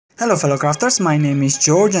Hello fellow crafters, my name is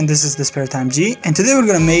George and this is the Spare Time G, and today we're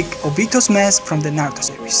gonna make Obito's mask from the Naruto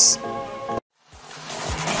series.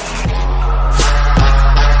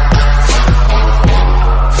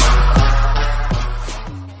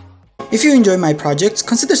 If you enjoy my projects,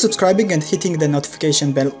 consider subscribing and hitting the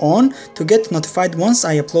notification bell on to get notified once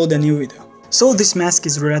I upload a new video. So this mask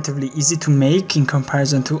is relatively easy to make in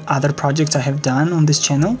comparison to other projects I have done on this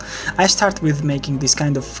channel. I start with making this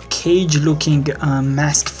kind of cage looking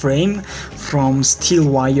mask frame from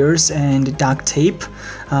steel wires and duct tape.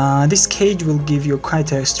 This cage will give you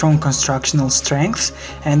quite a strong constructional strength,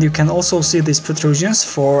 and you can also see these protrusions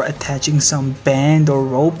for attaching some band or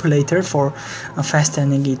rope later for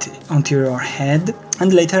fastening it onto your head.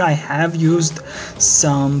 And later I have used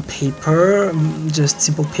some paper, just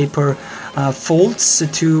simple paper folds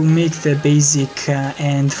to make the basic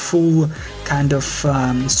and full kind of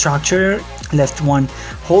structure. Left one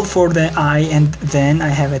hole for the eye, and then I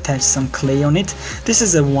have attached some clay on it. This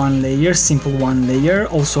is a one layer, simple one layer.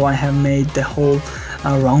 Also I have made the whole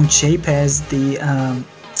round shape as the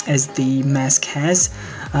mask has.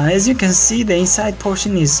 As you can see, the inside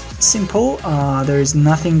portion is simple. There is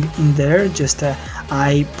nothing in there, just a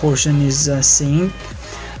eye portion is seeing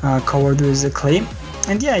covered with clay.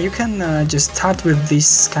 And yeah, you can just start with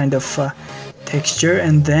this kind of texture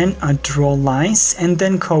and then draw lines and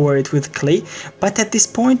then cover it with clay. But at this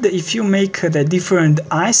point, if you make the different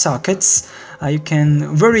eye sockets, you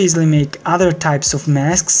can very easily make other types of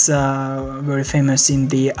masks, very famous in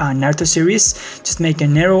the Naruto series. Just make a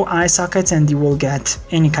narrow eye socket and you will get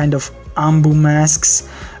any kind of ambu masks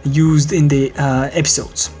used in the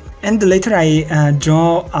episodes. And later I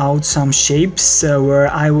draw out some shapes where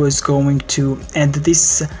I was going to add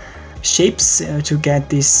these shapes to get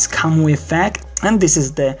this kamui effect. And this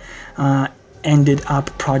is the ended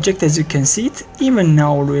up project. As you can see, it even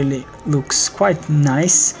now really looks quite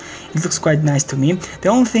nice. It looks quite nice to me. The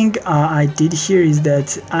only thing I did here is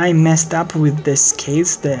that I messed up with the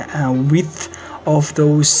scales, the width of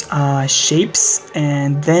those shapes,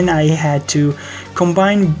 and then I had to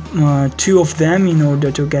combine two of them in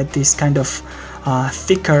order to get this kind of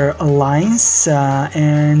thicker lines,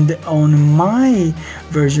 and on my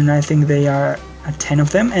version I think they are 10 of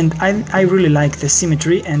them, and I really like the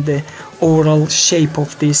symmetry and the overall shape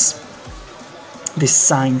of this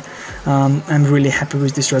sign. I'm really happy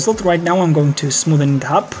with this result. Right now I'm going to smoothen it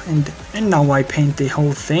up, and now I paint the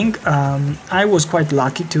whole thing. I was quite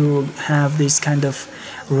lucky to have this kind of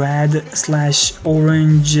red/orange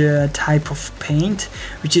type of paint,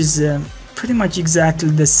 which is pretty much exactly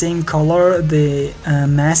the same color the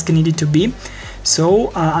mask needed to be.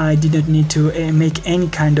 So I didn't need to make any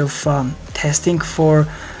kind of testing for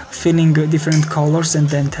filling different colors and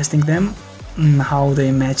then testing them how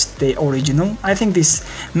they matched the original. I think this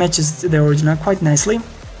matches the original quite nicely,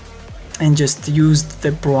 and just used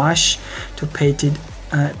the brush to paint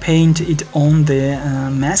it on the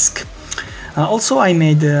mask. Also I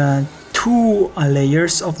made 2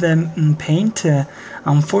 layers of the paint.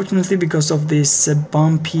 Unfortunately, because of this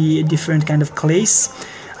bumpy different kind of clays,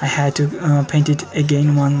 I had to paint it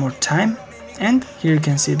again one more time, and here you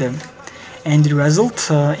can see the end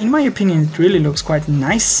result. In my opinion, it really looks quite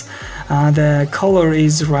nice. The color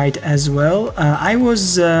is right as well. I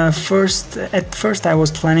was at first I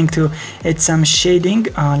was planning to add some shading,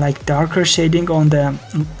 like darker shading on the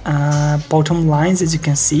bottom lines, as you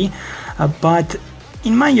can see, but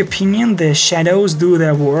in my opinion the shadows do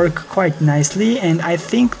their work quite nicely, and I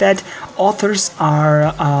think that author's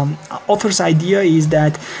idea is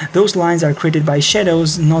that those lines are created by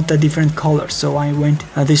shadows, not a different color. So I went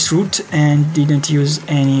this route and didn't use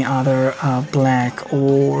any other black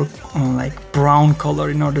or like brown color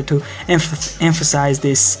in order to emphasize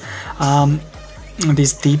this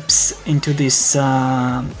these dips into this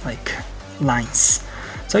like lines.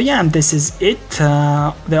 So yeah, this is it.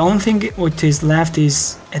 The only thing what is left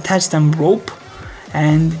is attach some rope,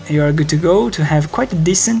 and you are good to go to have quite a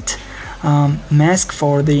decent mask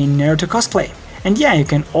for the Naruto cosplay. And yeah, you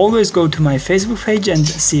can always go to my Facebook page and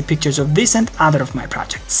see pictures of this and other of my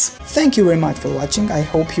projects. Thank you very much for watching. I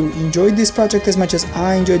hope you enjoyed this project as much as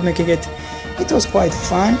I enjoyed making it. It was quite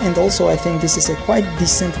fun, and also I think this is a quite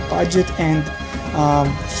decent budget and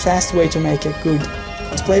fast way to make a good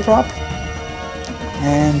cosplay prop.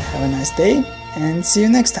 And have a nice day, and see you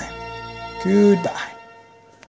next time. Goodbye.